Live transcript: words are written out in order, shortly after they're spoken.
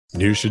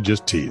You should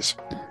just tease.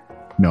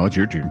 No, it's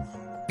your turn.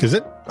 Is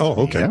it?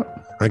 Oh, okay. Yeah.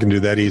 I can do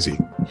that easy.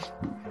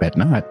 Bet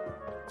not.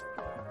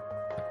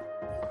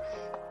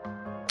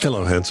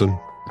 Hello, Hanson.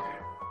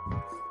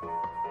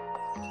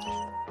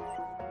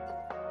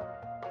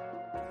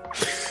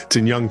 It's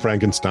in Young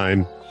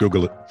Frankenstein.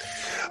 Google it.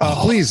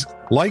 Please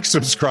like,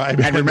 subscribe.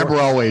 And remember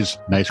always,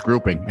 nice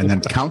grouping. And then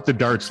count the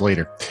darts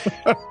later.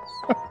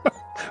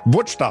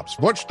 What stops?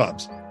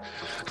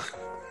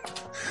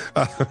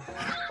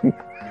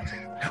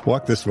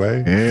 Walk this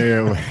way.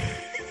 Here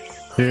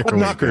we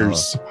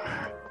Knockers. go.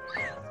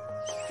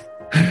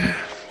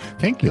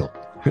 Thank you.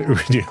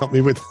 Would you help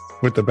me with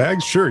the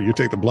bags? Sure. You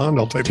take the blonde.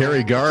 I'll take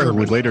Terry Garr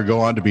would later go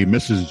on to be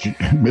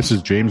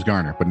Mrs. James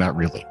Garner, but not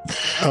really.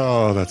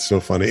 Oh, that's so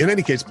funny. In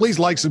any case, please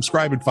like,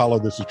 subscribe, and follow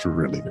This Is True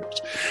Really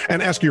News.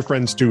 And ask your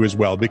friends too as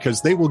well,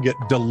 because they will get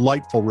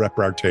delightful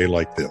repartee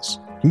like this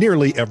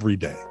nearly every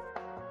day.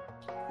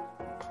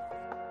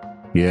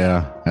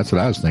 Yeah, that's what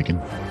I was thinking.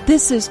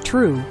 This is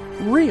True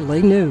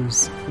Really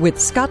News with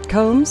Scott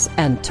Combs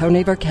and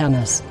Tony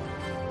Vercanis.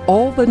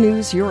 All the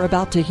news you're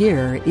about to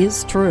hear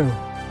is true,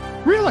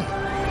 Really?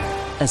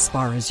 as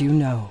far as you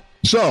know.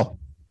 So,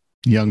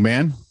 young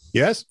man,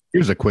 Yes?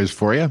 here's a quiz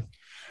for you.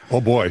 Oh,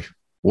 boy.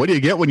 What do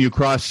you get when you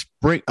cross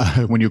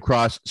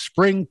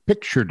Spring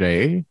Picture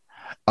Day,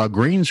 a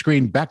green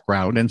screen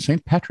background, and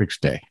St. Patrick's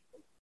Day?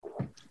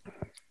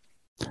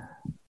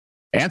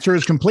 Answer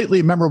is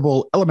completely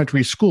memorable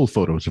elementary school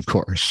photos, of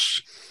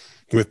course.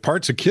 With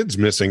parts of kids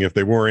missing if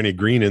they wore any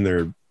green in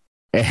their...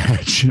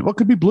 What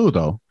could be blue,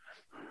 though?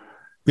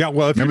 Yeah,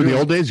 well, if Remember the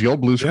old days, the old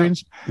blue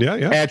screens? Yeah.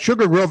 At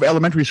Sugar Grove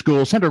Elementary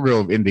School, Center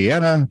Grove,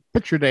 Indiana,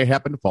 Picture Day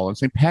happened to fall on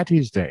St.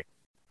 Patty's Day.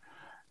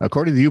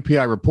 According to the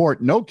UPI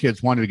report, no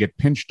kids wanted to get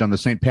pinched on the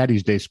St.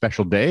 Patty's Day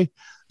special day,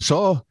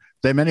 so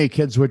many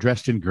kids were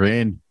dressed in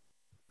green.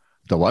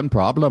 The one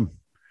problem,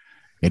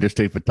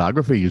 interstate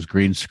photography used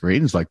green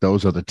screens like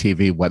those of the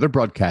TV weather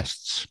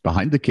broadcasts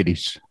behind the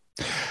kiddies.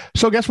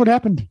 So guess what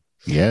happened?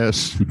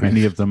 Yes,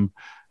 many of them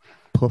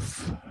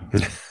poof.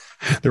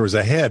 There was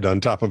a head on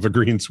top of a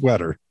green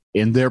sweater.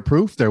 In their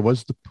proof, there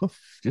was the poof,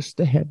 just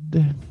the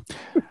head.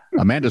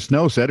 Amanda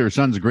Snow said her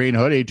son's green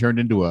hoodie turned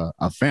into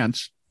a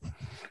fence.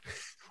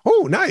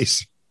 Oh,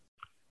 nice.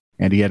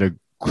 And he had a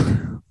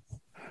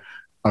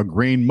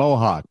green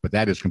mohawk, but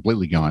that is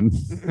completely gone.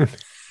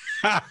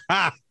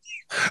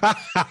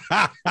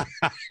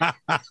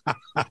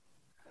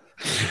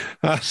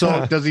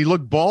 So does he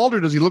look bald, or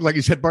does he look like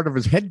he's had part of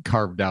his head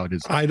carved out?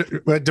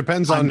 It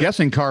depends on... I'm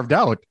guessing carved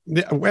out.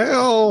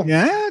 Well,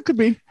 Yeah, it could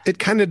be. it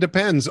kind of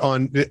depends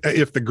on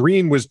if the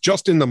green was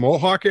just in the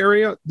mohawk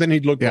area, then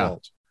he'd look Yeah.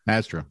 bald.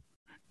 That's true.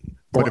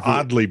 Or if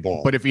oddly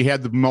bald. But if he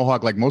had the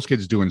mohawk like most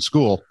kids do in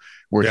school,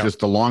 where it's just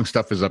the long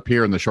stuff is up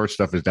here and the short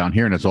stuff is down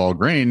here and it's all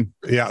green,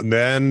 yeah, and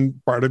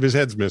then part of his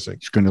head's missing.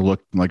 it's going to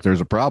look like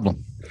there's a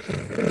problem.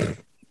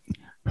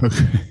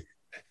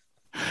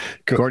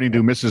 According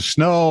to Mrs.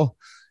 Snow,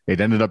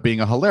 it ended up being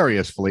a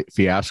hilarious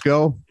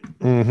fiasco.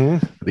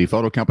 Mm-hmm. The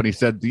photo company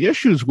said the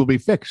issues will be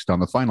fixed on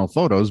the final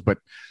photos, but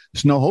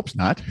Snow hopes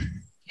not.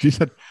 She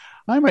said,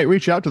 I might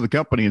reach out to the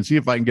company and see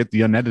if I can get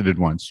the unedited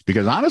ones,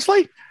 because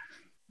honestly,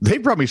 they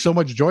brought me so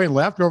much joy and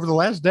laughter over the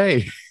last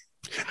day.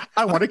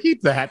 I want to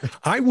keep that.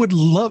 I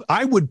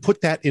would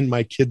put that in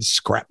my kid's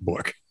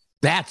scrapbook.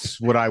 That's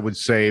what I would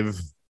save.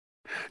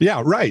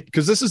 Yeah, right.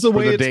 Because this is the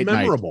way the it's date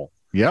night. memorable.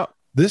 Yep.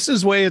 This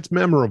is the way it's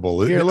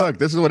memorable. Here, look,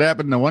 this is what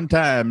happened the one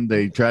time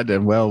we tried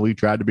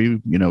to be,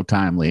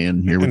 timely,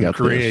 and here we got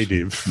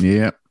creative. This.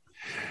 Yep.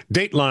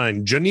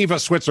 Dateline, Geneva,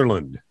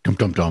 Switzerland.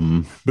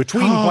 Dum.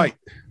 Between white.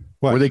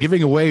 What? Were they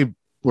giving away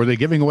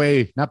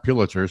not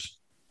Pulitzers,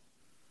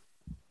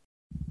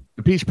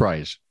 the Peace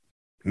Prize?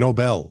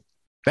 Nobel.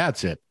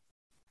 That's it.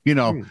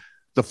 The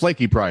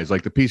flaky prize,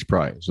 like the Peace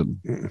Prize.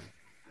 And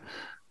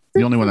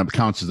the only one that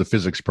counts is the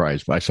physics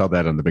prize. But I saw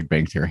that on the Big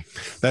Bang Theory.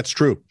 That's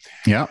true.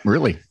 Yeah,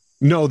 really.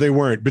 No, they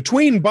weren't.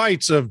 Between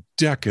bites of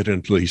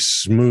decadently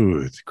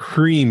smooth,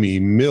 creamy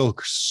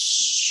milk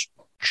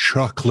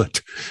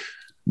chocolate.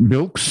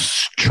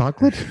 Milk's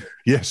chocolate?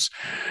 Yes.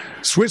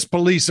 Swiss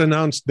police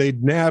announced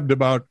they'd nabbed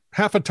about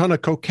half a ton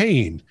of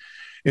cocaine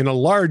in a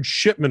large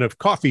shipment of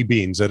coffee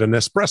beans at an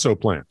espresso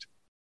plant.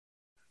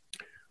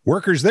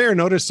 Workers there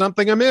noticed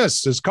something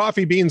amiss, as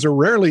coffee beans are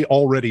rarely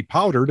already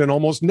powdered and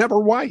almost never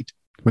white.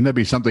 Wouldn't that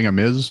be something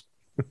amiss?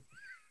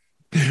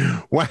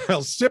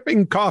 While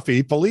sipping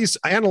coffee, police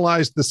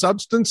analyzed the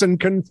substance and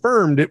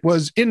confirmed it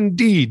was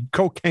indeed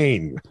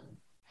cocaine.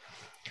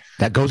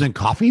 That goes in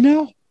coffee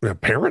now?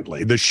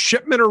 Apparently, the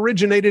shipment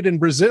originated in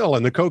Brazil,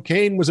 and the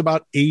cocaine was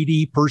about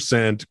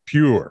 80%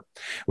 pure,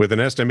 with an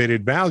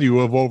estimated value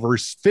of over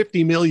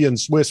 50 million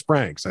Swiss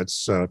francs.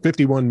 That's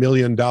 $51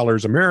 million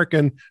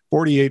American,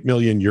 48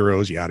 million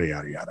euros, yada,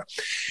 yada, yada.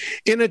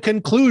 In a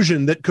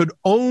conclusion that could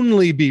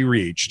only be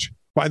reached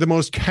by the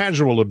most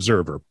casual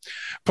observer,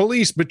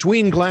 police,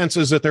 between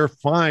glances at their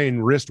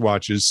fine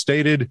wristwatches,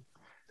 stated,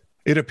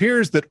 it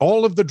appears that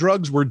all of the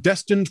drugs were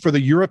destined for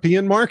the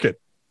European market.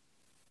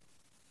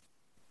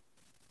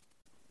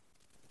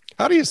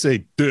 How do you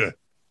say "duh"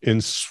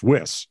 in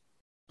Swiss?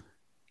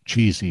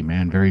 Cheesy,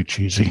 man. Very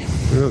cheesy.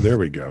 Oh, there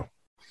we go.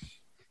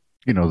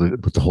 You know,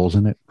 with the holes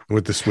in it.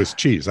 With the Swiss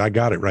cheese. I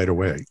got it right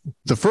away.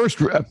 The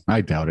first, I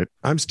doubt it.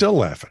 I'm still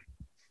laughing.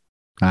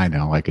 I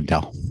know, I can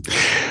tell.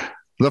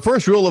 The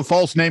first rule of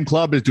False Name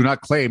Club is do not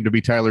claim to be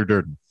Tyler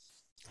Durden.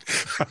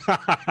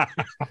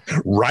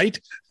 Right?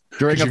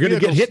 You're going to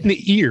get hit in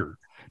the ear.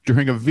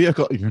 During a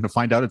vehicle, you're going to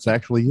find out it's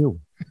actually you.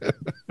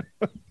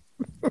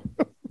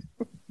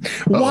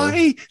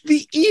 Why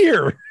the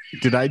ear?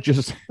 Did I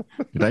just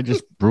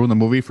ruin the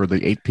movie for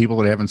the 8 people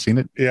that haven't seen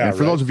it? Yeah. And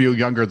for those of you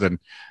younger than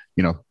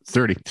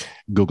 30,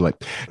 Google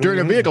it. During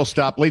a vehicle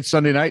stop late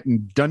Sunday night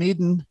in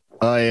Dunedin,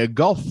 a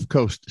Gulf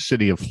Coast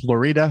city of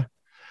Florida,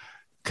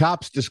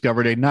 cops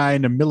discovered a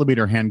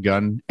 9mm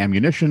handgun,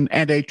 ammunition,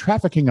 and a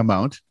trafficking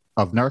amount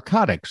of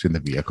narcotics in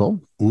the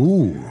vehicle.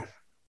 Ooh.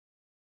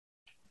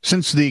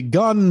 Since the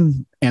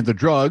gun and the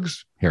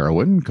drugs,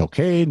 heroin,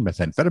 cocaine,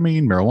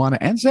 methamphetamine, marijuana,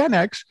 and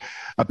Xanax,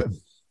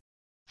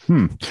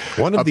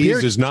 one of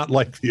these is not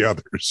like the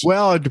others.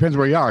 Well, it depends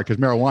where you are, because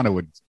marijuana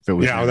would fit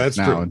with that's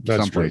now true. in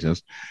That's some true.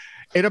 places.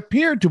 It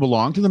appeared to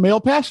belong to the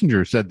male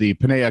passenger, said the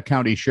Pinea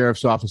County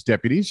Sheriff's Office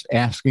deputies,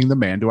 asking the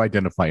man to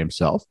identify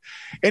himself.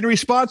 In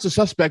response, the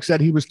suspect said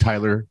he was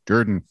Tyler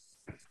Durden.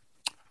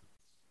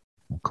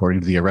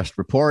 According to the arrest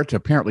report,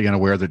 apparently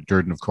unaware that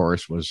Durden, of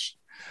course, was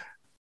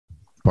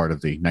part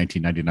of the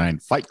 1999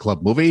 Fight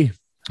Club movie.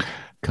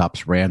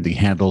 Cops ran the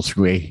handle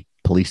through a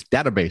police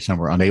database and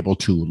were unable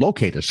to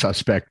locate a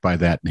suspect by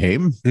that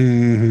name.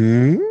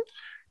 Mm-hmm.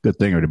 Good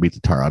thing, or to beat the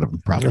tar out of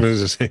him, probably.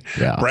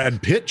 Yeah.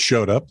 Brad Pitt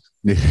showed up.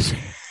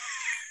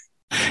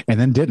 And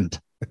then didn't.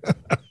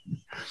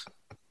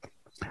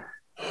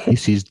 He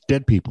sees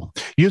dead people.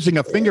 Using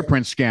a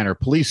fingerprint scanner,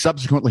 police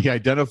subsequently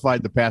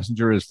identified the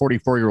passenger as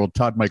 44-year-old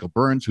Todd Michael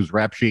Burns, whose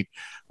rap sheet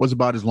was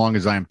about as long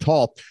as I am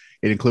tall.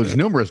 It includes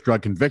numerous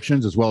drug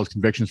convictions, as well as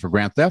convictions for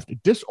grand theft,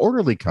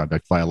 disorderly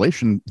conduct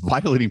violation,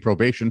 violating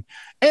probation,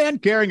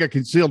 and carrying a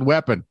concealed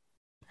weapon.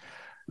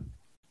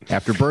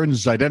 After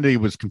Burns' identity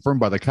was confirmed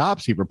by the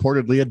cops, he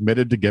reportedly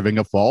admitted to giving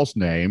a false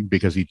name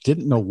because he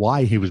didn't know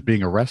why he was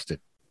being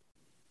arrested.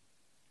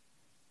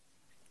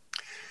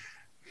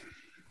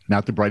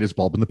 Not the brightest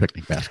bulb in the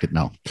picnic basket,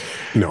 no.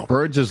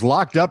 Burns is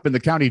locked up in the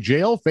county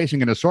jail,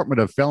 facing an assortment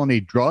of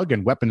felony drug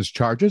and weapons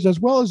charges, as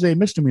well as a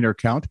misdemeanor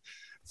count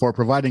for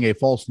providing a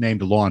false name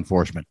to law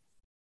enforcement.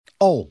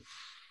 Oh.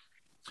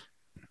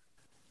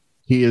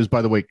 He is,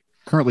 by the way,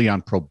 currently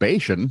on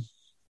probation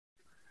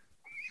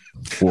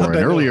for an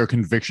earlier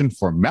conviction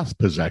for meth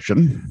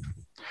possession.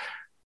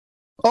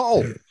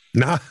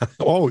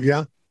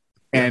 Yeah.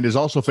 And is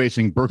also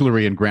facing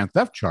burglary and grand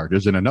theft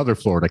charges in another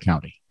Florida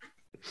county.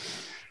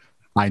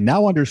 I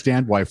now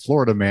understand why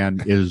Florida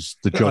man is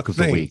the joke of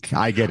the week.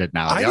 I get it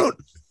now.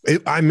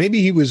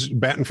 Maybe he was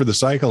batting for the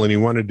cycle and he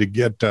wanted to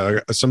get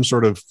some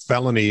sort of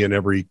felony in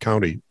every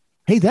county.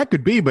 Hey, that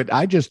could be, but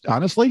I just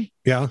honestly,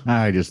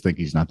 I just think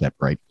he's not that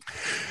bright.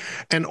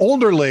 An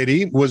older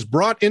lady was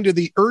brought into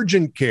the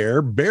urgent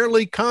care,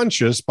 barely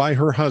conscious, by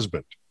her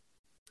husband.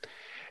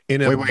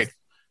 Wait.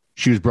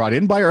 She was brought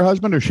in by her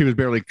husband, or she was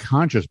barely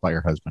conscious by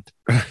her husband?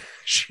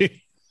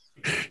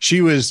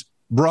 She was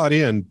brought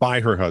in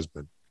by her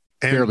husband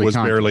and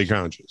barely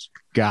conscious.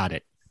 Got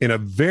it. In a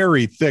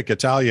very thick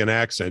Italian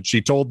accent,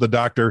 she told the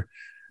doctor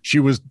she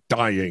was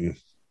dying.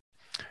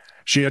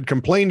 She had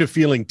complained of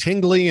feeling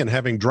tingly and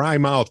having dry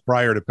mouth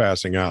prior to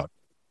passing out.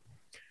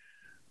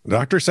 The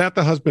doctor sat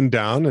the husband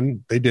down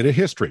and they did a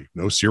history.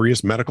 No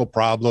serious medical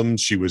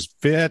problems. She was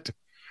fit.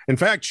 In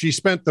fact, she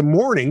spent the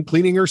morning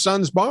cleaning her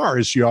son's bar,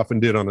 as she often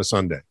did on a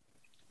Sunday.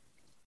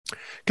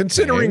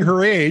 Considering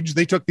her age,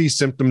 they took these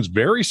symptoms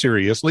very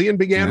seriously and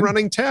began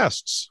running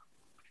tests.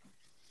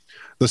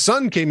 The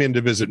son came in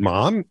to visit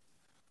mom,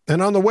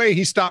 and on the way,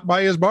 he stopped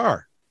by his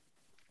bar.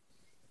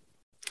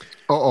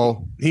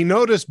 He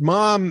noticed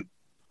mom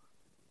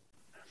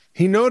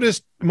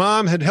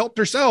had helped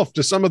herself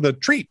to some of the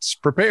treats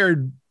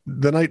prepared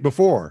the night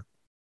before.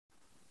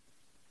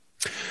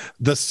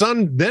 The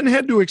son then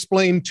had to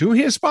explain to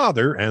his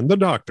father and the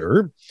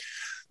doctor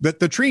that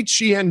the treats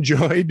she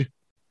enjoyed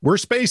were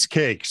space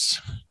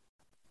cakes.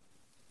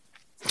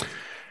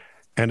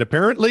 And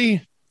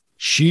apparently,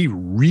 she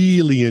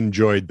really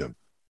enjoyed them.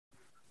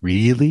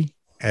 Really?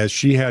 As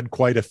she had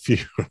quite a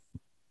few.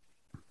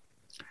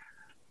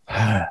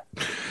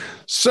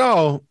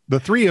 So the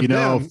three of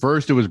them.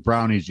 First it was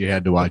brownies you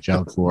had to watch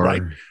out for.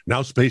 Right.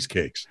 Now space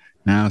cakes.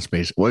 Now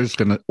space. Where's it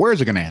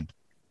gonna end?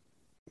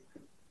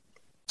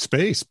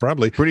 Space,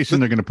 probably. Pretty soon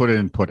they're gonna put it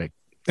in pudding.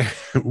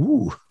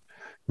 Ooh.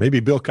 Maybe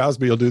Bill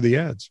Cosby will do the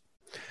ads.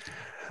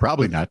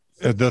 Probably not.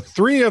 The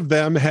three of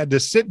them had to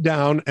sit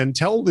down and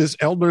tell this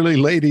elderly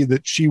lady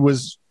that she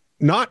was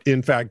not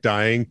in fact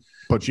dying,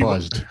 but she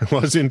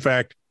was in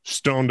fact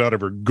stoned out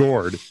of her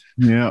gourd.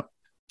 Yeah.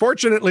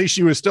 Fortunately,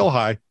 she was still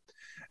high,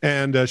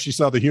 and she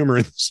saw the humor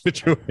in the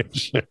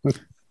situation.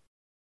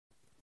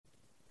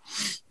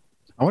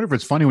 I wonder if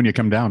it's funny when you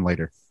come down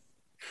later.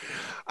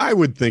 I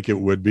would think it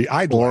would be.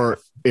 Or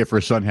if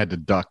her son had to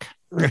duck.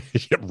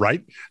 Yeah,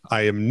 right?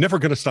 I am never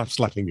going to stop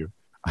slapping you.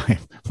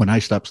 When I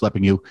stop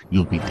slapping you,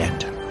 you'll be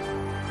dead.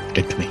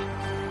 contradict me.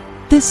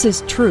 This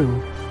is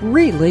true,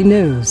 really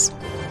news.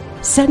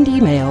 Send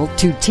email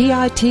to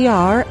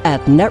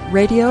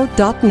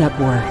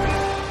TITR@netradio.network.